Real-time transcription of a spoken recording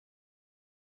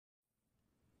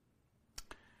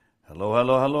Hello,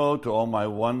 hello, hello to all my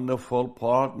wonderful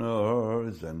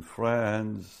partners and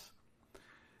friends.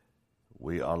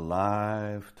 We are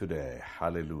live today.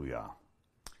 Hallelujah.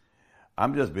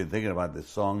 I'm just been thinking about this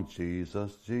song,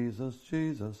 Jesus, Jesus,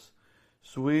 Jesus,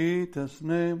 sweetest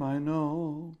name I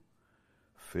know,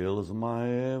 fills my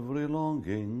every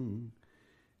longing,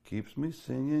 keeps me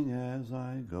singing as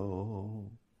I go.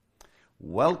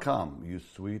 Welcome, you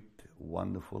sweet,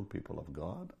 wonderful people of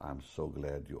God. I'm so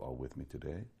glad you are with me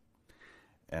today.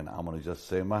 And I'm going to just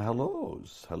say my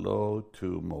hellos. Hello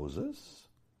to Moses.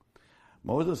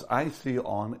 Moses, I see you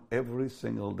on every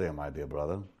single day, my dear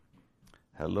brother.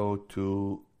 Hello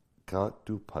to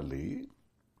Katupali.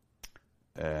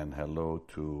 And hello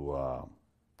to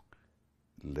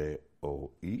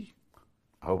Leoi.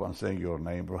 I hope I'm saying your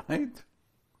name right.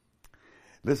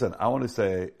 Listen, I want to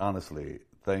say, honestly,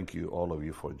 thank you, all of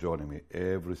you, for joining me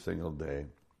every single day.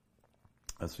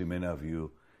 I see many of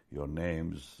you, your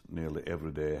names nearly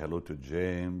every day. Hello to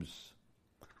James,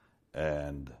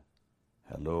 and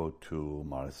hello to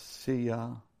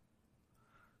Marcia,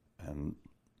 and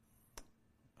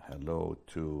hello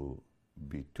to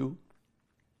B2,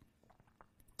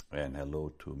 and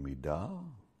hello to Mida.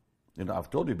 You know, I've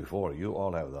told you before, you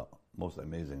all have the most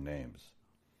amazing names.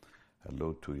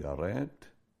 Hello to Yared.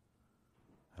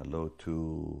 Hello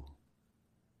to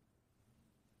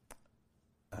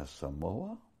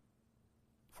Asamoah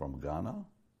from Ghana,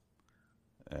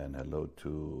 and hello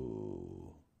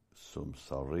to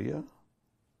Sumsaria,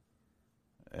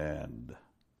 and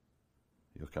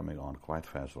you're coming on quite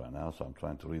fast right now, so I'm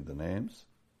trying to read the names,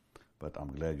 but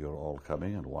I'm glad you're all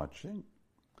coming and watching.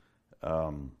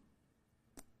 Hello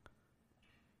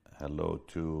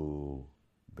to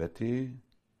Betty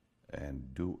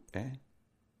and Due.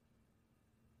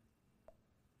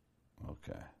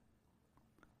 Okay.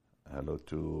 Hello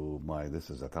to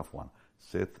this is a tough one,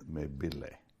 Sith Mebile.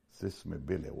 Sis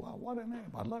Mebile. Wow, what a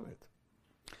name. I love it.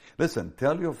 Listen,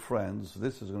 tell your friends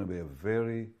this is going to be a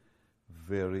very,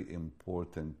 very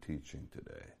important teaching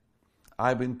today.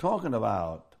 I've been talking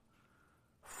about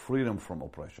freedom from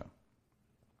oppression.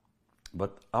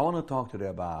 But I want to talk today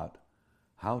about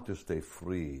how to stay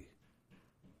free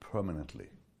permanently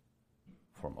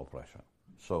from oppression.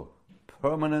 So,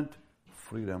 permanent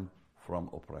freedom from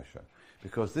oppression.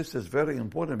 Because this is very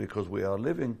important, because we are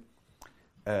living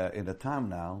in a time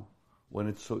now when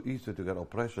it's so easy to get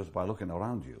oppressors by looking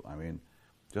around you. I mean,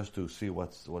 just to see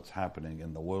what's happening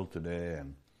in the world today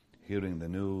and hearing the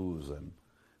news and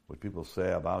what people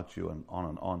say about you and on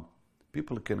and on.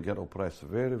 People can get oppressed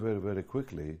very, very, very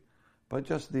quickly by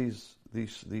just these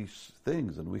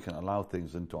things, and we can allow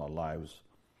things into our lives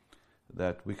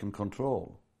that we can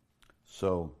control.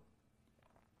 So,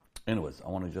 anyways, I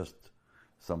want to just,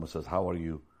 someone says, how are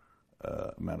you,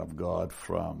 man of God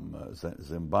from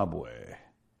Zimbabwe?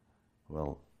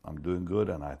 Well, I'm doing good,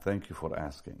 and I thank you for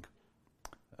asking.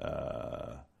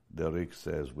 Derek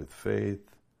says, with faith.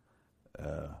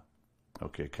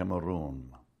 Okay,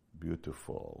 Cameroon,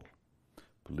 beautiful.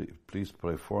 Please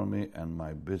pray for me and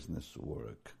my business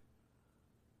work.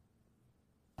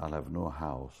 I'll have no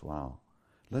house. Wow.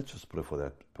 Let's just pray for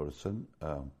that person.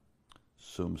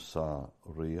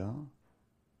 Sumsaria.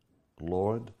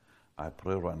 Lord, I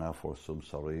pray right now for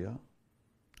Sumsaria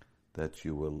that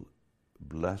you will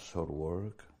bless her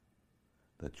work,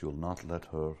 that you will not let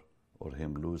her or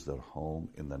him lose their home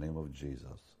in the name of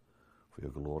Jesus. For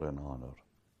your glory and honor,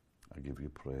 I give you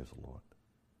praise, Lord.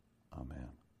 Amen.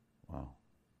 Wow.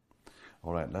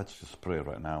 All right, let's just pray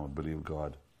right now and believe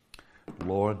God.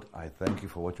 Lord, I thank you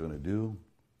for what you're going to do.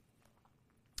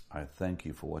 I thank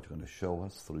you for what you're going to show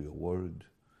us through your word.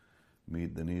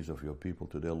 Meet the needs of your people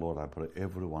today, Lord. I pray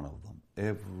every one of them,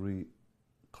 every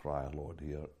cry, Lord,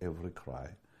 hear every cry.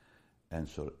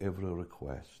 Answer every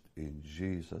request in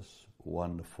Jesus'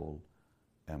 wonderful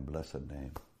and blessed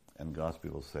name. And God's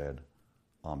people said,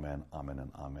 Amen, Amen,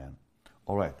 and Amen.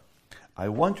 All right. I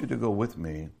want you to go with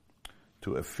me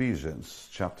to Ephesians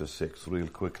chapter 6 real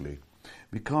quickly,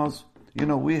 because, you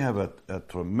know, we have a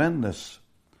tremendous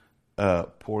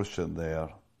portion there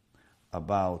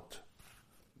about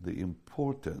the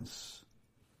importance.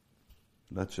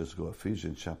 Let's just go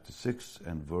Ephesians chapter 6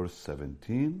 and verse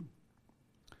 17.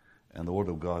 And the Word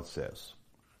of God says,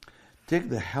 take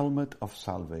the helmet of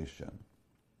salvation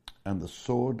and the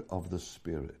sword of the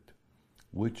Spirit,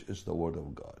 which is the Word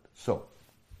of God. So,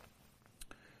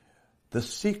 the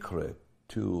secret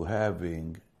to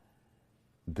having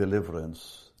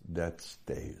deliverance that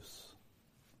stays,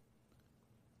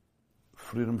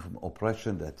 freedom from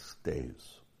oppression that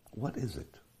stays, what is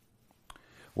it?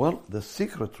 Well, the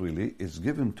secret really is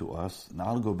given to us, and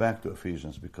I'll go back to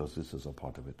Ephesians because this is a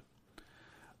part of it.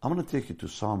 I'm going to take you to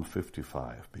Psalm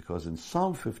 55, because in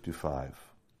Psalm 55,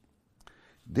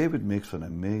 David makes an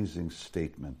amazing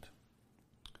statement.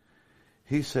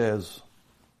 He says,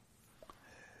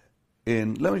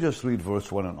 let me just read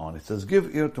verse 1 and on. It says,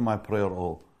 "Give ear to my prayer,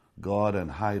 O God, and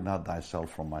hide not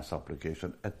thyself from my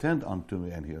supplication. Attend unto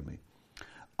me and hear me.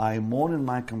 I mourn in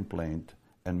my complaint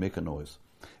and make a noise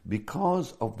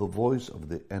because of the voice of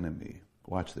the enemy."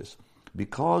 Watch this.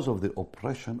 "Because of the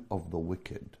oppression of the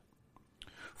wicked.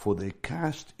 For they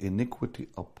cast iniquity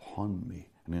upon me,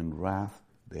 and in wrath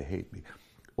they hate me."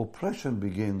 Oppression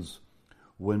begins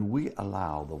when we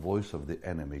allow the voice of the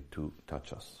enemy to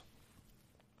touch us.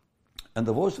 And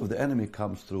the voice of the enemy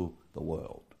comes through the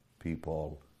world,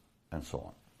 people, and so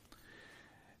on.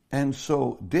 And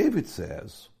so David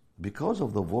says, because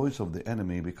of the voice of the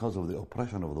enemy, because of the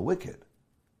oppression of the wicked,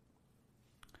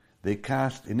 they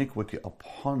cast iniquity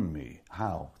upon me.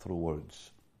 How? Through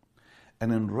words.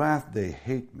 "And in wrath they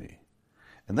hate me."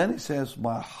 And then he says,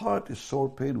 "My heart is sore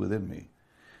pained within me.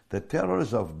 The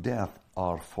terrors of death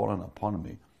are fallen upon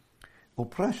me."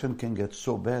 Oppression can get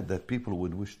so bad that people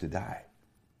would wish to die.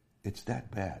 It's that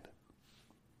bad.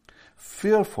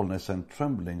 "Fearfulness and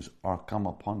tremblings are come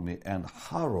upon me, and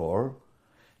horror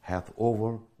hath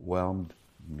overwhelmed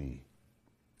me."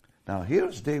 Now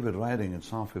here's David writing in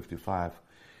Psalm 55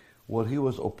 where he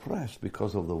was oppressed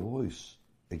because of the voice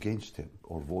against him,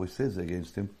 or voices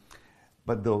against him.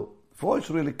 But the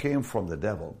voice really came from the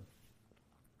devil.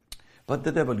 But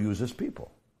the devil uses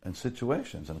people and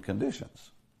situations and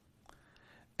conditions.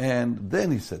 And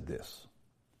then he said this.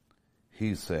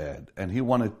 He said, and he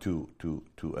wanted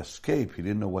to escape. He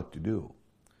didn't know what to do.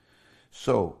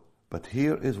 So, but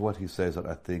here is what he says that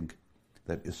I think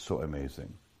that is so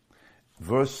amazing.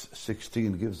 Verse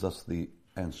 16 gives us the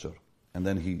answer. And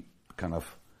then he kind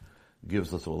of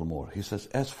gives us a little more. He says,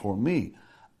 "As for me,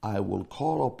 I will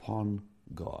call upon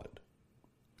God,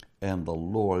 and the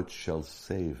Lord shall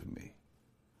save me."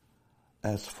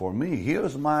 As for me,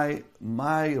 here's my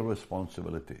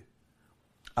responsibility.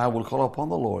 I will call upon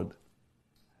the Lord,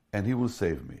 and he will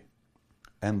save me.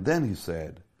 And then he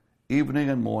said, "Evening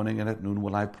and morning and at noon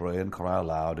will I pray and cry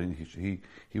aloud, and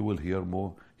he will hear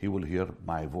more. He will hear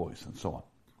my voice," and so on.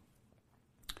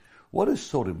 What is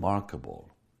so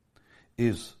remarkable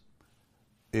is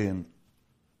in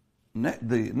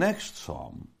the next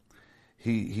psalm,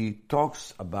 he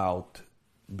talks about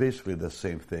basically the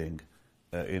same thing.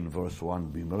 In verse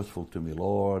 1, "Be merciful to me,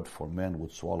 Lord, for men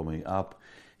would swallow me up.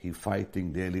 He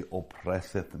fighting daily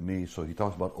oppresseth me." So he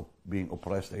talks about being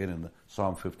oppressed again in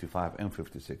Psalm 55 and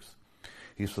 56.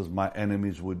 He says, "My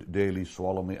enemies would daily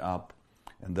swallow me up,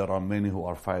 and there are many who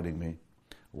are fighting me.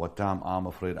 What time I'm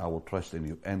afraid, I will trust in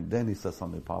you." And then he says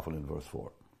something powerful in verse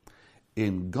 4.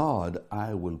 "In God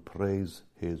I will praise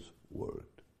his word.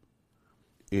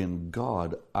 In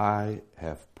God I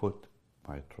have put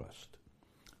my trust.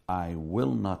 I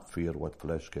will not fear what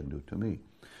flesh can do to me."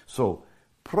 So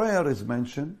prayer is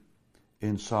mentioned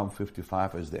in Psalm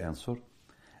 55 as the answer,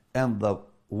 and the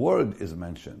word is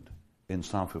mentioned in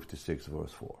Psalm 56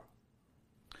 verse 4.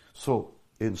 So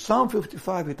in Psalm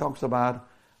 55 he talks about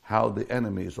how the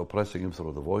enemy is oppressing him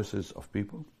through the voices of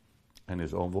people and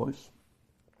his own voice.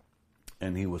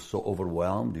 And he was so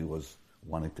overwhelmed, he was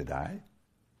wanting to die.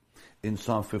 In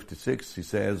Psalm 56 he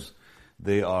says,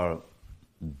 "They are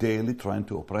daily trying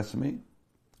to oppress me.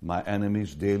 My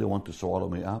enemies daily want to swallow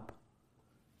me up.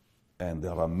 And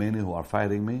there are many who are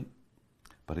fighting me."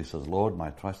 But he says, "Lord, my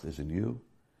trust is in you."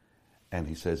 And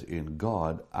he says, "In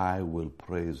God I will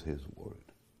praise his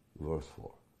word." Verse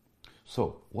 4.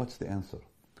 So, what's the answer?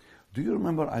 Do you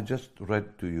remember I just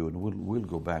read to you, and we'll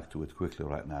go back to it quickly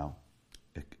right now,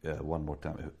 one more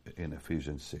time in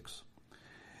Ephesians 6.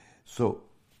 So,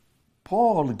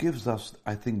 Paul gives us,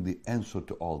 I think, the answer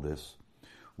to all this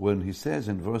when he says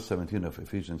in verse 17 of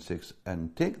Ephesians 6,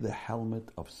 "And take the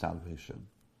helmet of salvation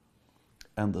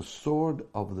and the sword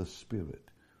of the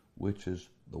Spirit, which is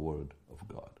the word of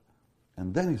God."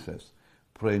 And then he says,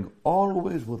 "Praying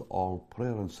always with all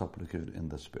prayer and supplication in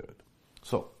the Spirit."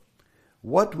 So,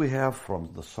 what we have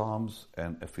from the Psalms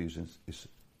and Ephesians is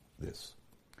this,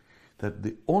 that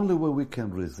the only way we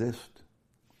can resist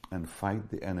and fight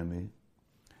the enemy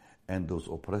and those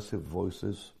oppressive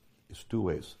voices is two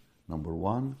ways. Number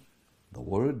one, the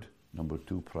word. Number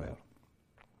two, prayer.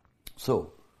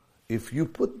 So, if you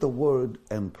put the word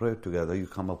and prayer together, you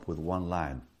come up with one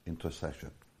line,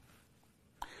 intercession.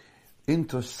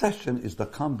 Intercession is the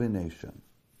combination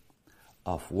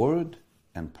of word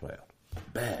and prayer.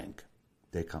 Bang!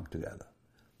 They come together.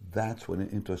 That's when an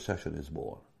intercession is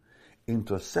born.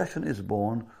 Intercession is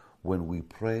born when we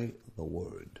pray the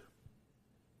word.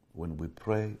 When we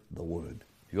pray the word.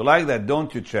 You like that,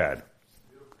 don't you, Chad?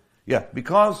 Yeah,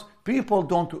 because people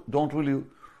don't really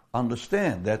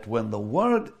understand that when the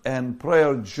word and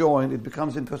prayer join, it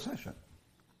becomes intercession.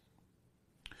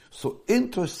 So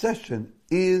intercession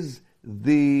is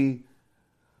the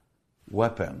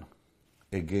weapon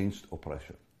against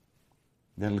oppression.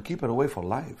 Then it'll keep it away for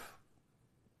life.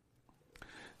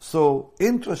 So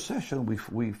intercession,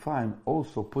 we find,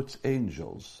 also puts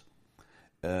angels,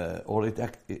 or it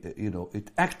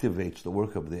activates the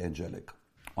work of the angelic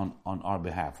on our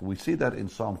behalf. We see that in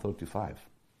Psalm 35.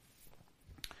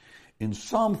 In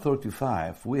Psalm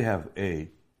 35, we have an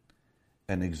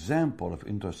example of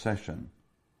intercession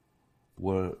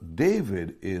where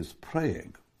David is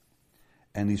praying,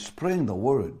 and he's praying the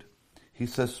word. He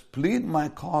says, plead my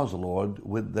cause, Lord,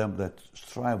 with them that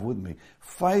strive with me.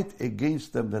 Fight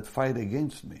against them that fight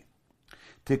against me.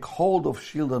 Take hold of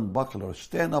shield and buckler.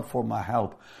 Stand up for my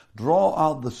help. Draw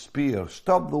out the spear.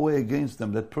 Stop the way against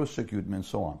them that persecute me, and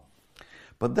so on.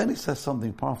 But then he says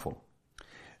something powerful.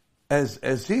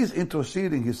 As he's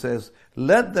interceding, he says,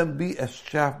 let them be as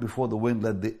chaff before the wind.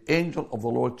 Let the angel of the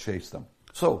Lord chase them.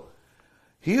 So,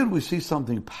 here we see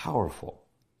something powerful.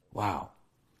 Wow.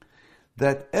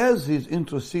 That as he's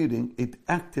interceding, it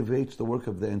activates the work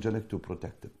of the angelic to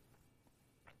protect him.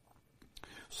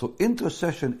 So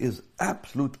intercession is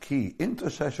absolute key.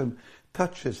 Intercession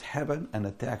touches heaven and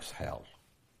attacks hell.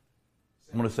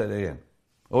 I'm going to say it again.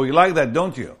 Oh, you like that,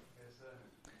 don't you? Yes, sir.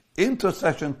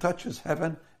 Intercession touches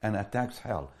heaven and attacks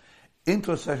hell.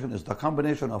 Intercession is the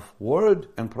combination of word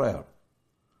and prayer.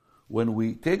 When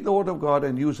we take the word of God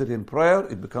and use it in prayer,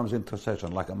 it becomes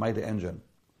intercession, like a mighty engine.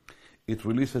 It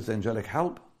releases angelic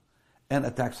help and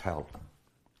attacks hell.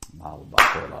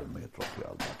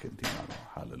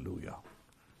 Hallelujah.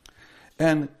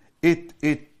 And it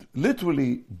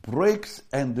literally breaks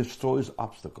and destroys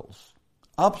obstacles.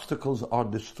 Obstacles are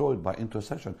destroyed by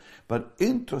intercession. But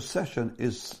intercession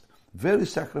is very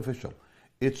sacrificial.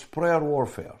 It's prayer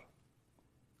warfare.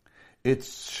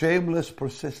 It's shameless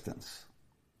persistence.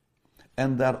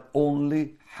 And that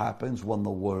only happens when the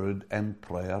word and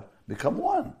prayer become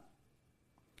one.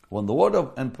 When the word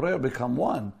and prayer become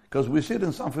one, because we see it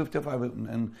in Psalm 55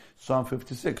 and Psalm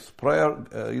 56. Prayer,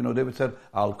 David said,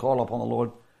 I'll call upon the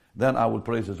Lord, then I will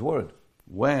praise his word.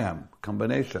 Wham,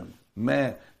 combination.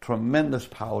 Tremendous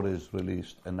power is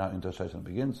released, and now intercession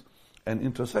begins. And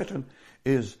intercession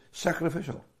is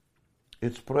sacrificial.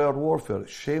 It's prayer warfare,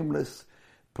 shameless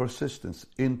persistence.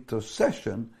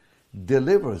 Intercession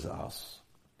delivers us.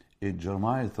 In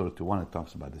Jeremiah 31, it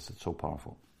talks about this. It's so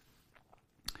powerful.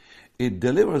 It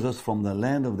delivers us from the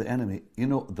land of the enemy. You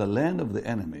know, the land of the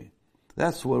enemy,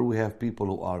 that's where we have people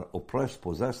who are oppressed,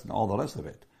 possessed, and all the rest of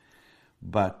it.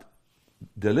 But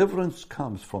deliverance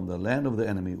comes from the land of the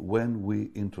enemy when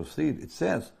we intercede. It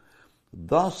says,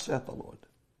 thus saith the Lord.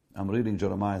 I'm reading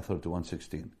Jeremiah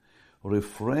 31:16.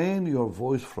 Refrain your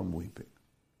voice from weeping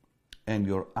and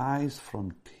your eyes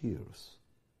from tears,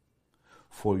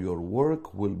 for your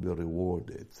work will be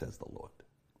rewarded, says the Lord,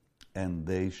 and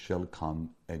they shall come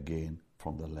again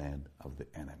from the land of the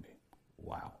enemy.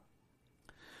 Wow.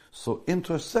 So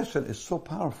intercession is so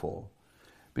powerful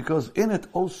because in it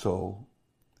also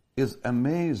is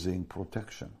amazing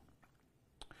protection.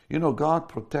 You know, God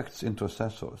protects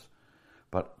intercessors,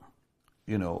 but,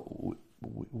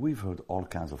 we've heard all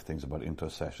kinds of things about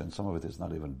intercession. Some of it is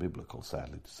not even biblical,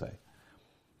 sadly to say.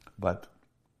 But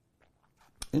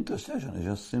intercession is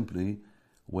just simply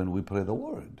when we pray the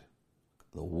word.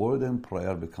 The word and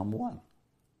prayer become one.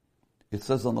 It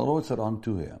says, and the Lord said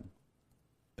unto him,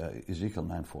 Ezekiel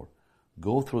 9:4,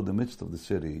 go through the midst of the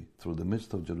city, through the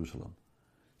midst of Jerusalem,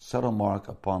 set a mark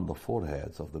upon the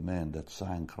foreheads of the men that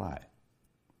sigh and cry.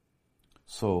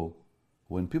 So,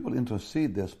 when people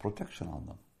intercede, there's protection on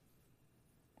them.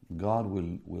 God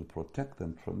will protect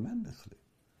them tremendously.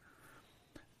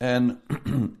 And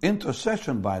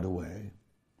intercession, by the way,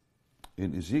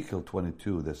 in Ezekiel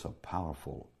 22, there's a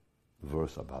powerful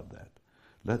verse about that.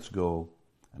 Let's go,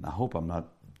 and I hope I'm not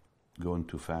going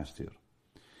too fast here.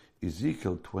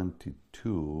 Ezekiel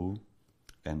 22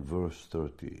 and verse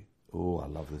 30. Oh, I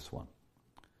love this one.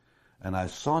 And I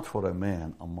sought for a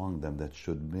man among them that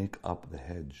should make up the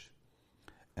hedge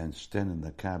and stand in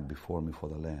the camp before me for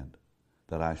the land,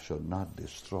 that I should not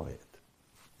destroy it.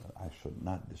 That I should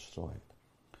not destroy it.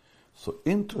 So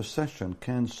intercession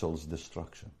cancels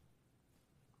destruction.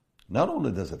 Not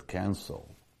only does it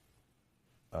cancel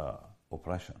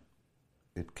oppression,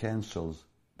 it cancels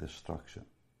destruction.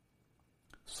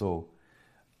 So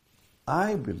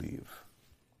I believe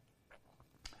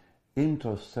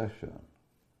intercession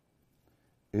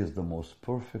is the most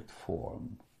perfect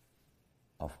form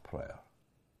of prayer.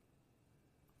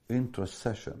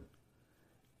 intercession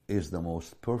is the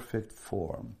most perfect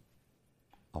form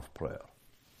of prayer.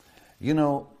 You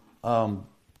know,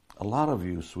 a lot of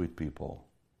you sweet people,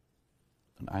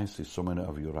 and I see so many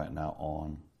of you right now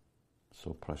on,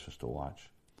 so precious to watch,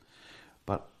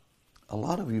 but a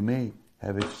lot of you may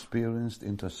have experienced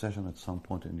intercession at some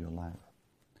point in your life.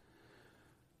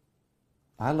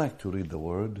 I like to read the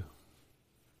Word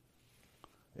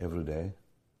every day.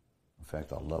 In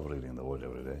fact, I love reading the Word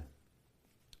every day.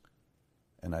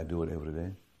 And I do it every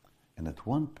day. And at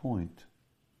one point,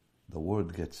 the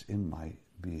Word gets in my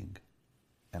being,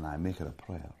 and I make it a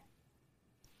prayer.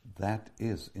 That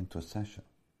is intercession.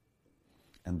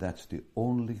 And that's the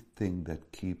only thing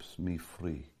that keeps me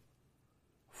free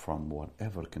from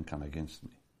whatever can come against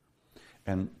me.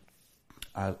 And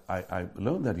I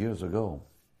learned that years ago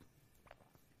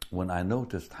when I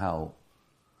noticed how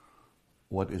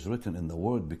what is written in the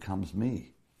Word becomes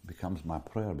me, becomes my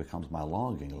prayer, becomes my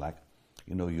longing. Like,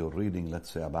 you know, you're reading,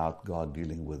 let's say, about God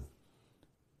dealing with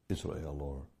Israel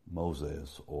or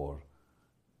Moses or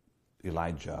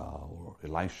Elijah or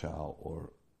Elisha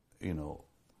or, you know,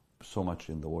 so much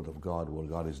in the Word of God where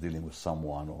God is dealing with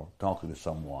someone or talking to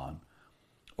someone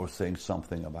or saying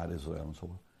something about Israel and so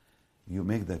on. You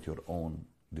make that your own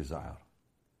desire,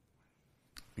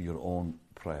 your own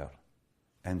prayer.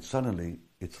 And suddenly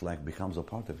it's like becomes a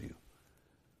part of you.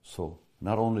 So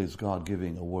not only is God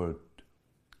giving a word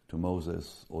to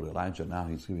Moses or Elijah, now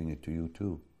He's giving it to you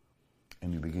too.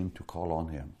 And you begin to call on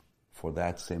Him for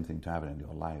that same thing to happen in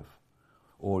your life.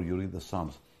 Or you read the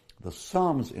Psalms. The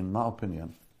Psalms, in my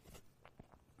opinion,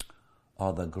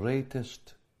 are the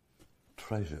greatest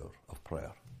treasure of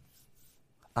prayer.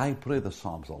 I pray the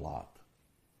Psalms a lot.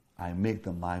 I make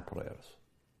them my prayers.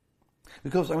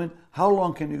 Because, I mean, how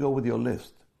long can you go with your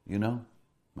list, you know?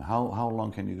 How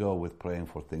long can you go with praying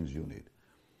for things you need?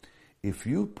 If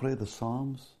you pray the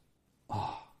Psalms,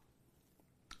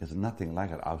 it's nothing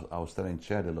like it. I was telling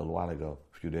Chad a little while ago,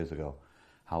 a few days ago,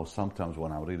 how sometimes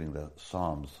when I'm reading the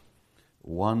Psalms,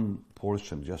 one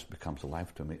portion just becomes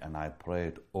life to me, and I pray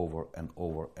it over and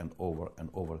over and over and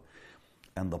over.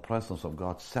 And the presence of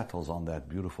God settles on that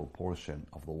beautiful portion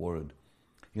of the Word.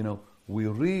 You know, we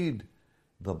read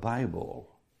the Bible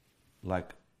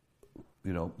like,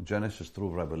 you know, Genesis through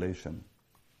Revelation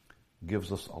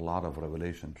gives us a lot of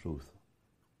revelation truth.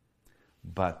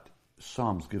 But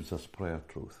Psalms gives us prayer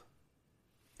truth.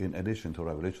 In addition to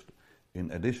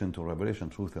revelation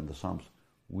truth in the Psalms,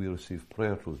 we receive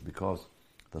prayer truth because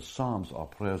the Psalms are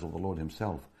prayers of the Lord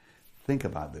Himself. Think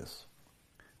about this,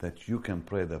 that you can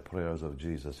pray the prayers of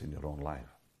Jesus in your own life.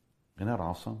 Isn't that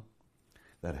awesome?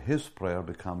 That His prayer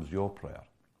becomes your prayer.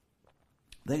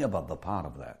 Think about the power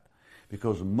of that.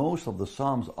 Because most of the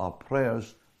Psalms are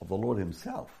prayers of the Lord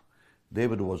Himself.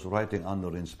 David was writing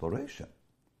under inspiration.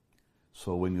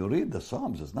 So when you read the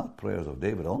Psalms, it's not prayers of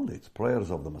David only, it's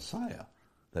prayers of the Messiah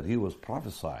that he was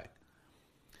prophesying.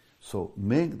 So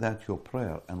make that your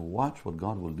prayer and watch what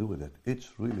God will do with it. It's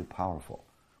really powerful.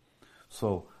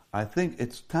 So I think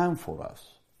it's time for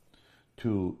us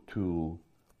to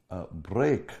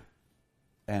break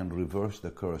and reverse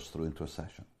the curse through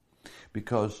intercession.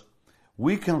 Because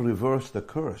we can reverse the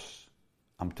curse.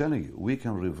 I'm telling you, we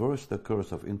can reverse the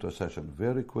curse of intercession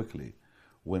very quickly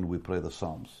when we pray the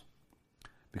Psalms.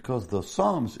 Because the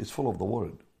Psalms is full of the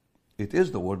Word. It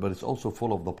is the Word, but it's also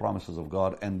full of the promises of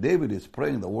God. And David is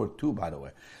praying the Word too, by the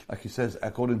way. Like he says,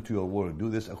 according to your Word. Do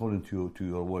this according to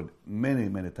your Word. Many,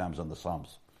 many times in the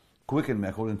Psalms. Quicken me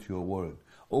according to your Word.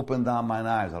 Open down mine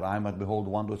eyes that I might behold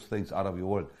wondrous things out of your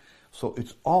Word. So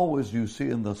it's always, you see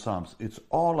in the Psalms, it's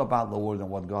all about the Word and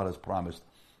what God has promised.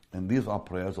 And these are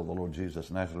prayers of the Lord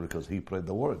Jesus, naturally, because He prayed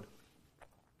the Word.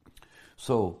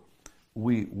 So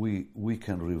we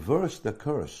can reverse the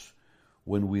curse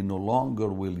when we no longer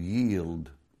will yield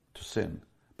to sin.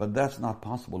 But that's not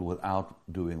possible without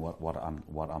doing what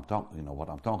I'm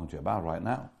talking to you about right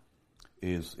now,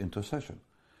 is intercession.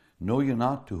 Know ye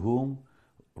not to whom,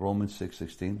 Romans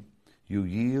 6:16, you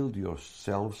yield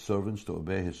yourselves servants to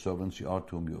obey His servants, ye are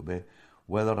to whom you obey,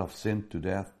 whether of sin to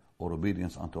death or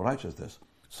obedience unto righteousness.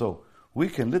 So we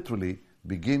can literally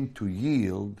begin to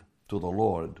yield to the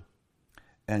Lord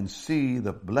and see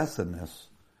the blessedness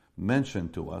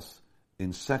mentioned to us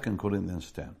in 2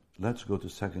 Corinthians 10. Let's go to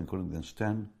 2 Corinthians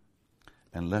 10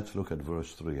 and let's look at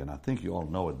verse 3. And I think you all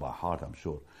know it by heart, I'm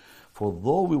sure. For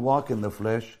though we walk in the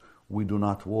flesh, we do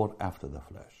not war after the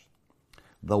flesh.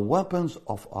 The weapons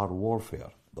of our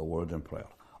warfare, the word and prayer,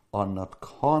 are not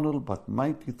carnal but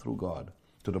mighty through God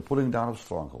to the pulling down of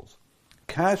strongholds,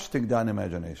 casting down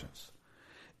imaginations,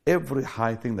 every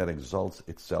high thing that exalts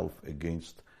itself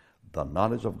against the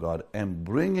knowledge of God, and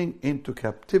bringing into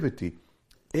captivity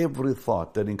Every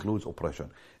thought, that includes oppression.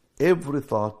 Every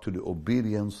thought to the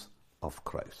obedience of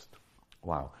Christ.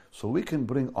 Wow. So we can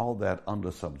bring all that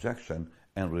under subjection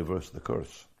and reverse the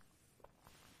curse.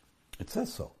 It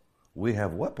says so. We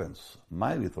have weapons,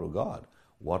 mighty through God.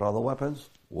 What are the weapons?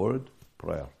 Word,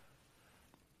 prayer.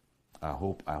 I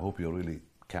hope you're really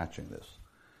catching this.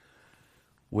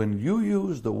 When you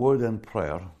use the word and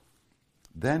prayer,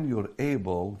 then you're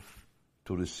able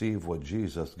to receive what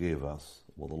Jesus gave us,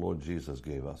 what the Lord Jesus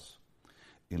gave us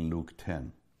in Luke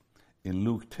 10. In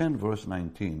Luke 10, verse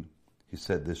 19, he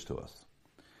said this to us.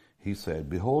 He said,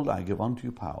 "Behold, I give unto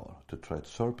you power to tread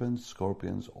serpents,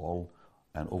 scorpions,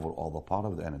 and over all the power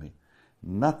of the enemy.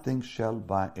 Nothing shall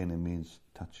by any means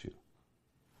touch you."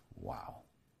 Wow.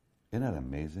 Isn't that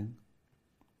amazing?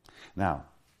 Now,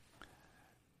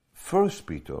 First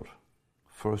Peter,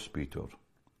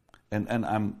 and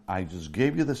I just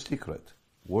gave you the secret.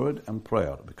 Word and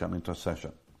prayer become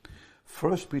intercession.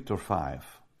 1 Peter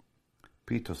 5,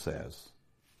 Peter says,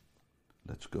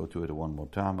 let's go to it one more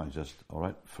time. All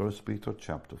right, 1 Peter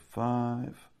chapter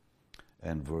 5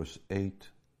 and verse 8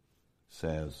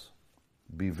 says,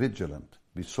 "Be vigilant,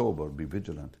 be sober, be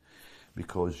vigilant,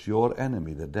 because your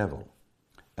enemy, the devil,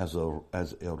 as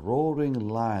a roaring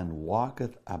lion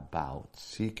walketh about,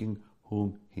 seeking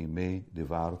whom he may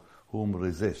devour." Whom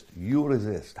resist. You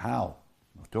resist. How?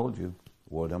 I told you,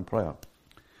 word and prayer.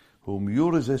 "Whom you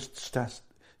resist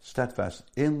steadfast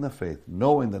in the faith,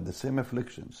 knowing that the same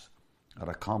afflictions are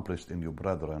accomplished in your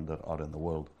brethren that are in the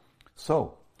world."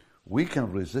 So, we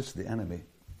can resist the enemy.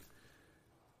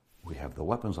 We have the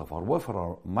weapons of our warfare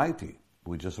are mighty.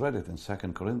 We just read it in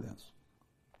 2 Corinthians.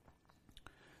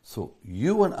 So,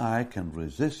 you and I can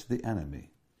resist the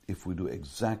enemy if we do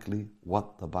exactly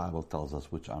what the Bible tells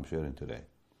us, which I'm sharing today.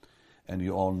 And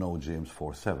you all know James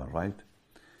 4:7, right?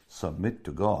 Submit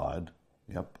to God.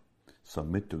 Yep.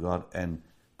 Submit to God and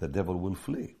the devil will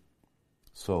flee.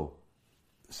 So,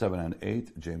 7 and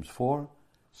 8, James 4,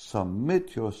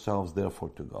 "Submit yourselves therefore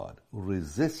to God.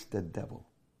 Resist the devil.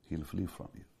 He'll flee from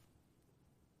you."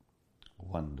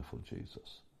 Wonderful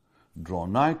Jesus. Draw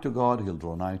nigh to God, he'll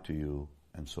draw nigh to you,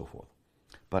 and so forth.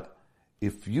 But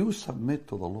if you submit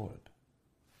to the Lord,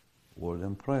 word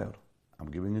and prayer, I'm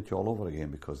giving it to you all over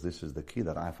again because this is the key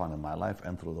that I found in my life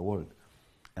and through the Word.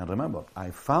 And remember,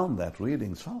 I found that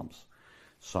reading Psalms.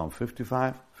 Psalm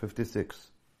 55,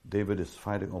 56. David is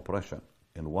fighting oppression.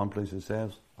 In one place he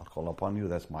says, "I'll call upon you,"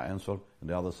 that's my answer. In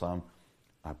the other Psalm,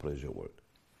 "I praise your word."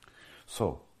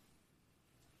 So,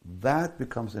 that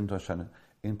becomes intercession.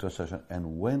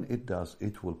 And when it does,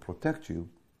 it will protect you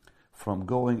from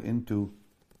going into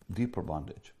deeper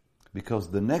bondage.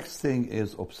 Because the next thing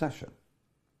is obsession.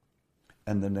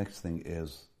 And the next thing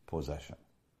is possession.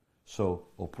 So,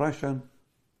 oppression,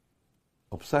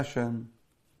 obsession,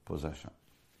 possession.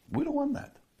 We don't want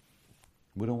that.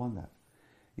 We don't want that.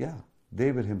 Yeah,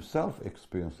 David himself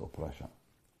experienced oppression.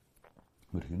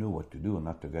 But he knew what to do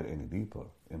not to get any deeper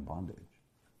in bondage.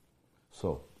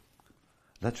 So,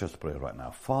 let's just pray right now.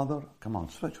 Father, come on,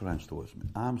 stretch your hands towards me.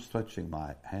 I'm stretching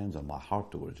my hands and my heart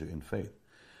towards you in faith.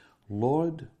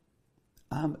 Lord,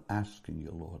 I'm asking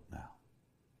you, Lord, now,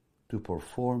 to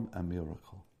perform a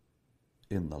miracle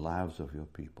in the lives of your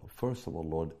people. First of all,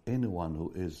 Lord, anyone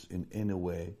who is in any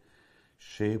way,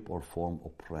 shape, or form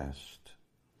oppressed,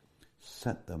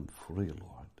 set them free,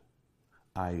 Lord.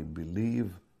 I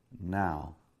believe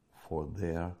now for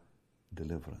their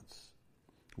deliverance.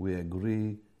 We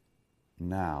agree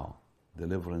now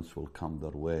deliverance will come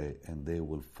their way and they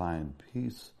will find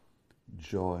peace,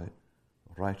 joy,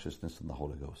 righteousness in the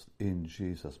Holy Ghost. In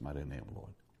Jesus' mighty name,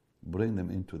 Lord. Bring them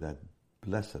into that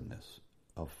blessedness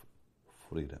of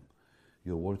freedom.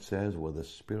 Your word says, where the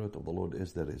Spirit of the Lord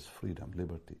is, there is freedom,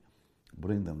 liberty.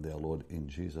 Bring them there, Lord, in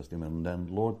Jesus' name. And then,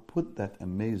 Lord, put that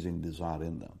amazing desire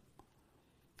in them.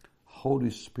 Holy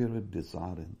Spirit,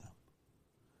 desire in them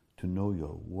to know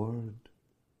your word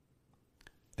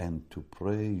and to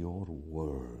pray your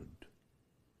word.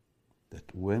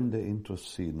 That when they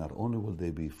intercede, not only will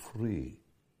they be free,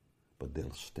 but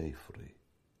they'll stay free.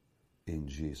 In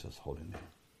Jesus' holy name.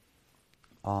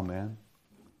 Amen,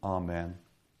 amen,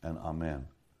 and amen.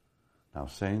 Now,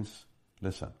 saints,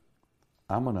 listen.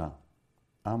 I'm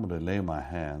gonna lay my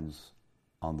hands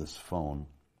on this phone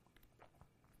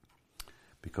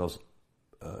because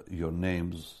your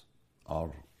names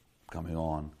are coming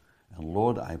on. And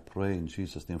Lord, I pray in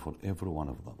Jesus' name for every one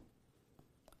of them.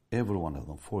 Every one of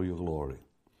them, for your glory.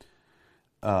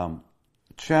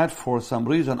 Chad, for some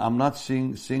reason, I'm not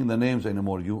seeing the names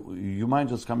anymore. You mind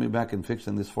just coming back and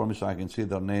fixing this for me so I can see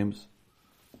their names?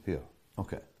 Here.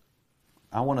 Okay.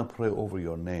 I want to pray over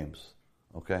your names.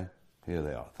 Okay? Here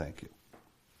they are. Thank you.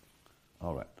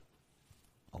 All right.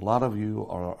 A lot of you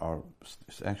are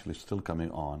actually still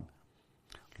coming on.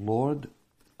 Lord,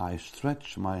 I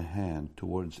stretch my hand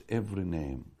towards every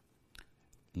name.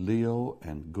 Leo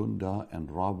and Gunda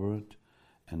and Robert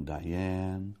and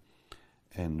Diane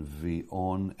and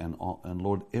Vion and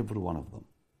Lord, every one of them.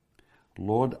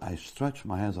 Lord, I stretch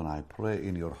my hands and I pray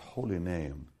in your holy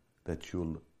name that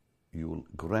you'll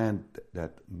grant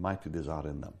that mighty desire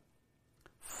in them.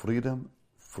 Freedom,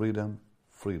 freedom,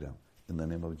 freedom in the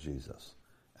name of Jesus.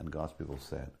 And God's people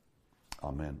said,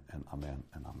 Amen and Amen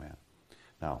and Amen.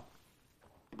 Now,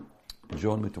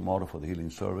 join me tomorrow for the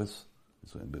healing service.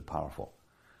 It's going to be powerful.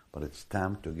 But it's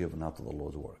time to give now to the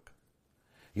Lord's work.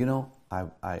 You know,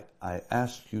 I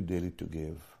ask you daily to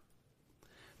give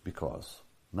because,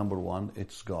 number one,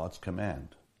 it's God's command.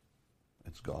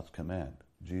 It's God's command.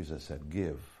 Jesus said,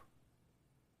 give.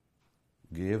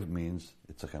 Give means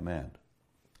it's a command.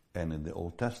 And in the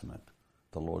Old Testament,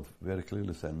 the Lord very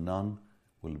clearly said, none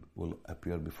will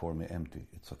appear before me empty.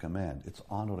 It's a command. It's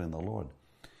honoring the Lord.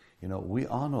 You know, we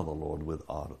honor the Lord with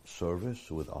our service,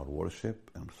 with our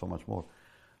worship, and so much more.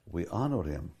 We honor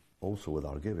Him also with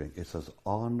our giving. It says,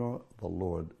 honor the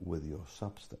Lord with your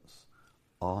substance.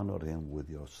 Honor Him with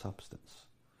your substance.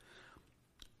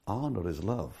 Honor is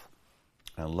love,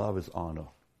 and love is honor.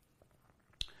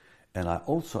 And I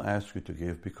also ask you to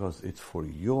give because it's for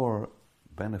your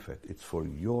benefit. It's for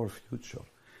your future.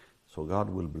 So God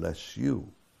will bless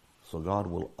you. So God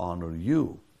will honor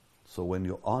you. So when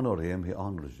you honor Him, He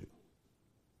honors you.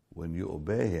 When you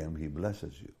obey Him, He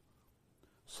blesses you.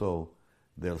 So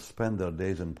they'll spend their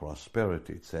days in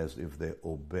prosperity, it says, if they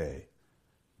obey.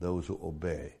 Those who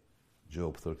obey.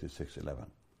 Job 36:11.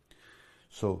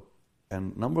 So,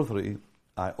 and number 3,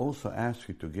 I also ask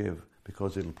you to give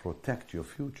because it'll protect your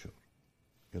future.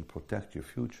 It'll protect your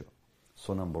future.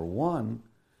 So number 1,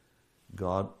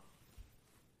 God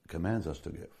commands us to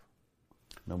give.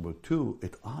 Number 2,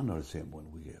 it honors Him when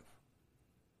we give.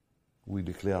 We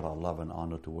declare our love and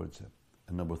honor towards Him.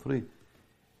 And number 3,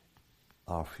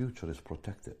 our future is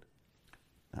protected.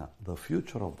 Now, the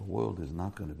future of the world is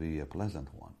not going to be a pleasant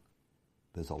one.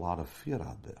 There's a lot of fear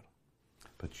out there.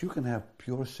 But you can have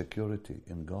pure security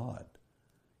in God.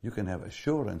 You can have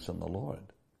assurance in the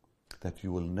Lord that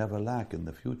you will never lack in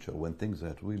the future when things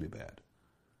get really bad.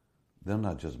 They're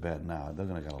not just bad now. They're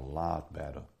going to get a lot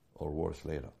better or worse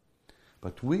later.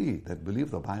 But we that believe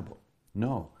the Bible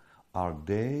know our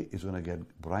day is going to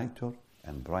get brighter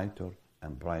and brighter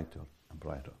and brighter and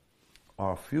brighter.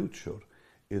 Our future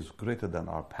is greater than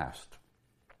our past.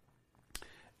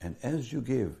 And as you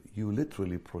give, you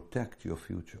literally protect your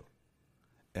future.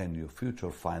 And your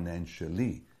future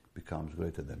financially becomes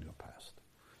greater than your past.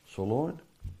 So Lord,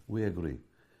 we agree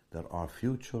that our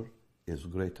future is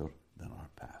greater than our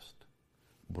past.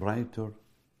 Brighter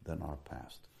than our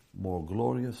past. More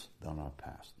glorious than our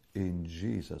past. In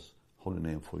Jesus' holy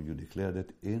name, for you declared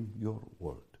it in your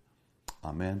word.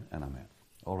 Amen and amen.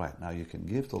 All right, now you can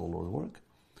give to the Lord's work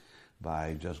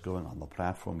by just going on the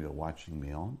platform you're watching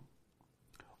me on,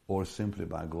 or simply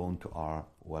by going to our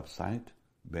website,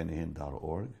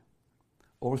 bennyhinn.org,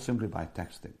 or simply by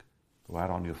texting right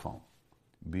on your phone,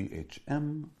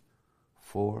 BHM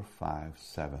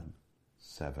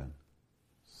 45777.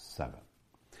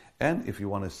 And if you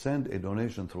want to send a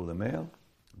donation through the mail,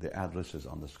 the address is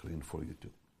on the screen for you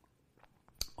too.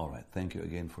 All right, thank you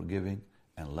again for giving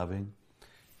and loving.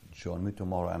 Join me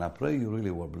tomorrow, and I pray you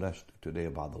really were blessed today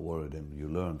about the Word and you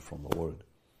learned from the Word.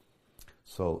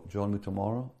 So join me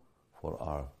tomorrow for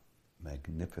our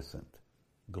magnificent,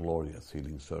 glorious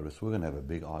healing service. We're going to have a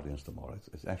big audience tomorrow.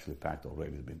 It's actually packed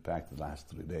already. It's been packed the last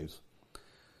 3 days.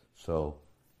 So,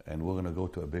 and we're going to go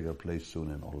to a bigger place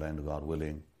soon in Orlando, God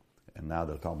willing. And now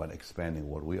they're talking about expanding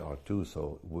where we are too.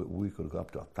 So we could go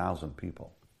up to 1,000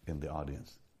 people in the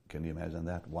audience. Can you imagine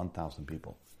that? 1,000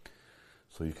 people.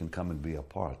 So you can come and be a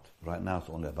part. Right now it's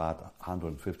only about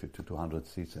 150 to 200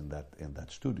 seats in that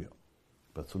studio.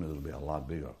 But soon it'll be a lot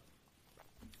bigger.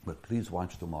 But please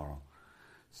watch tomorrow,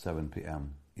 7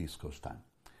 p.m. East Coast time.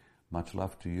 Much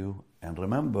love to you. And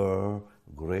remember,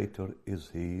 greater is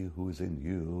He who is in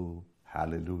you,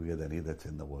 hallelujah, than he that's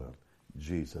in the world.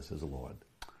 Jesus is Lord.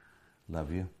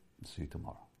 Love you. See you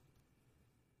tomorrow.